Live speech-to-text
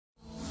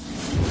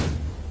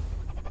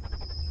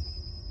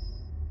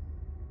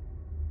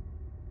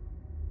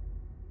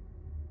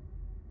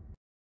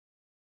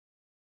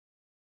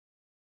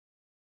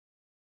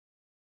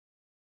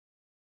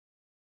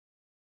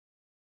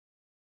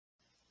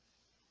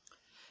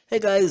Hey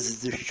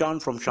guys, this is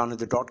Sean from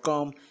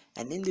SeanWithThe.com,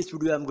 and in this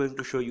video I'm going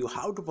to show you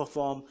how to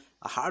perform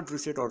a hard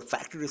reset or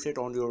factory reset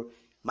on your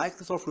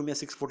Microsoft Lumia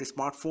 640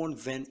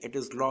 smartphone when it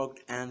is locked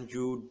and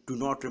you do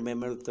not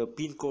remember the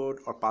PIN code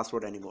or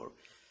password anymore.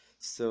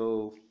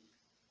 So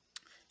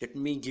let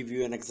me give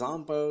you an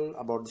example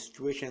about the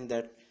situation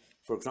that,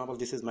 for example,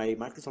 this is my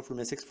Microsoft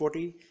Lumia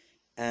 640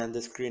 and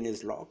the screen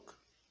is locked,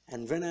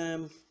 and when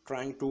I'm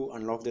trying to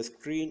unlock the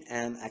screen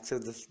and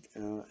access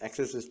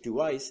this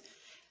device,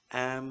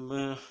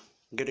 I'm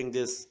getting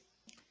this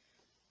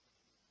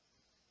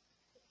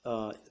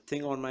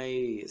thing on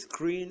my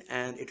screen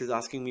and it is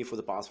asking me for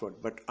the password,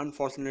 but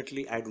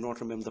unfortunately I do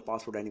not remember the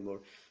password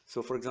anymore.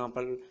 So for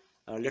example,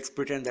 let's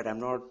pretend that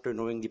I'm not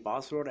knowing the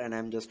password and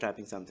I'm just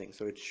typing something.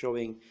 So it's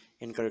showing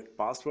incorrect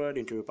password,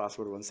 enter your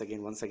password once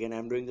again.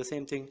 I'm doing the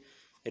same thing.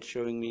 It's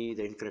showing me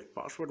the incorrect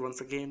password once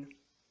again,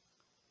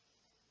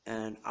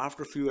 and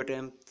after a few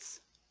attempts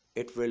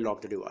it will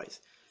lock the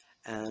device.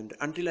 And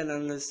until and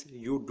unless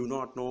you do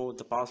not know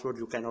the password,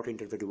 you cannot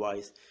enter the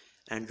device,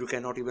 and you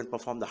cannot even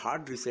perform the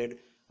hard reset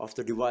of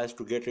the device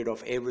to get rid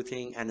of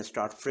everything and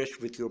start fresh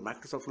with your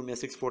Microsoft Lumia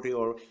 640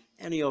 or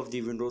any of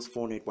the Windows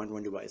Phone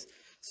 8.1 device.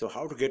 So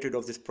how to get rid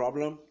of this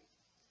problem?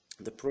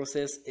 The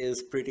process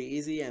is pretty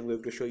easy. I'm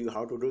going to show you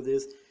how to do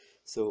this.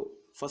 So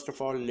first of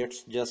all,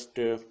 let's just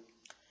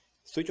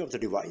switch off the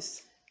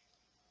device.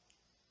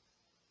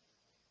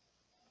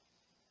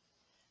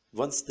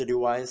 Once the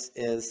device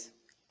is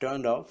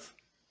turned off,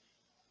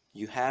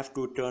 you have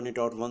to turn it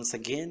on once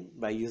again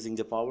by using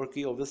the power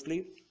key,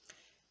 obviously,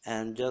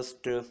 and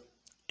just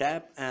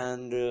tap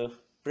and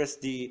press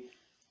the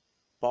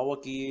power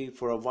key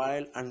for a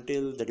while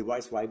until the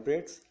device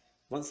vibrates.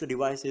 Once the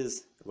device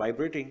is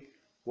vibrating,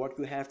 what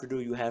you have to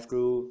do, you have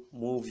to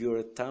move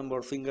your thumb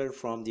or finger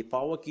from the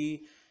power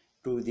key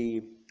to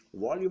the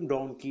volume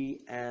down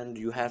key, and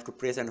you have to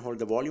press and hold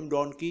the volume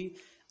down key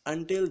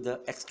until the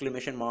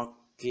exclamation mark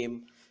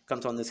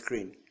comes on the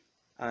screen.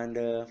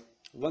 And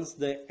once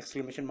the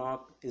exclamation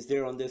mark is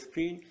there on the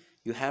screen,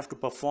 you have to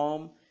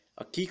perform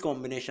a key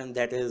combination,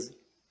 that is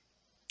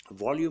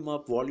volume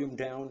up, volume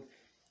down,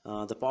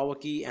 the power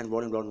key, and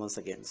volume down once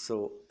again.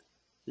 So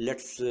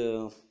let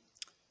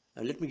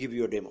me give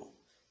you a demo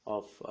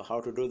of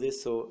how to do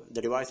this. So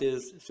the device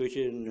is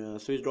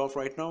switched off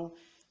right now,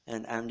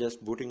 and I'm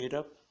just booting it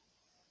up.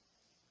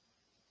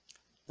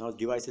 Now the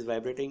device is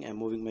vibrating. I'm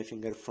moving my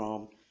finger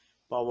from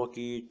power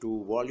key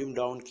to volume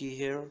down key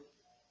here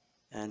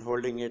and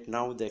holding it.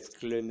 Now the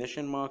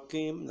exclamation mark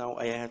came. Now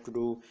I have to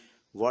do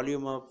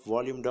volume up,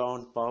 volume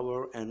down,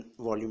 power, and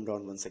volume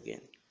down once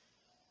again.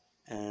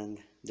 And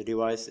the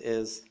device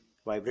is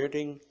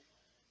vibrating.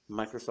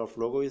 Microsoft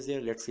logo is there.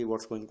 Let's see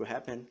what's going to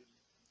happen.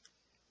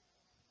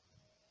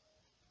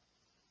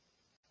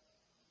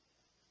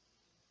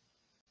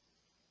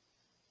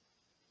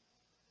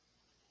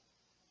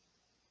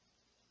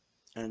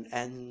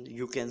 And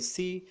you can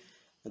see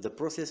the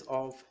process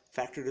of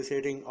factory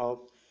resetting of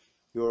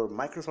your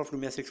Microsoft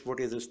Lumia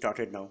 640 is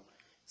started now.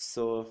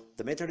 So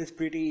the method is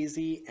pretty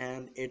easy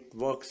and it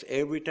works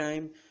every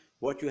time.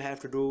 What you have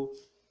to do,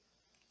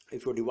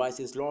 if your device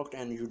is locked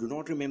and you do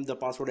not remember the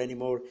password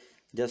anymore,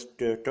 just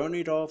turn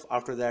it off.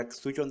 After that,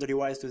 switch on the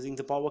device using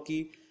the power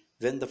key.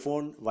 When the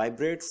phone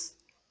vibrates,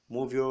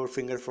 move your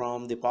finger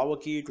from the power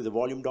key to the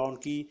volume down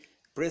key,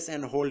 press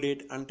and hold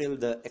it until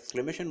the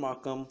exclamation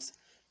mark comes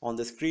on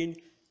the screen.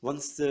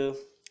 Once the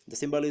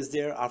symbol is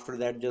there, after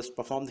that just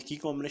perform the key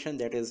combination,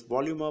 that is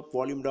volume up,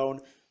 volume down,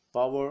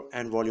 power,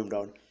 and volume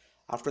down.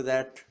 After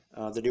that,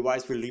 the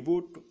device will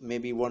reboot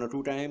maybe 1 or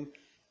 2 times.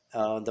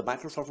 The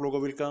Microsoft logo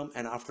will come,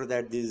 and after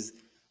that these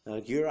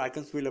gear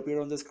icons will appear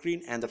on the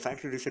screen and the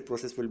factory reset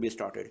process will be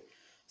started.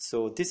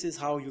 So this is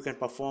how you can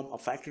perform a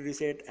factory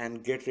reset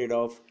and get rid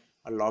of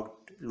a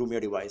locked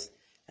Lumia device,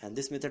 and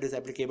this method is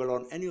applicable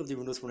on any of the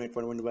Windows Phone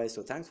 8.1 device.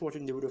 So thanks for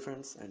watching the video,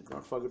 friends, and do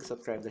not forget to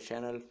subscribe the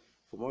channel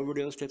for more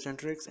videos, tips and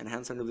tricks and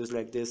hands-on reviews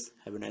like this.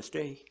 Have a nice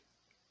day.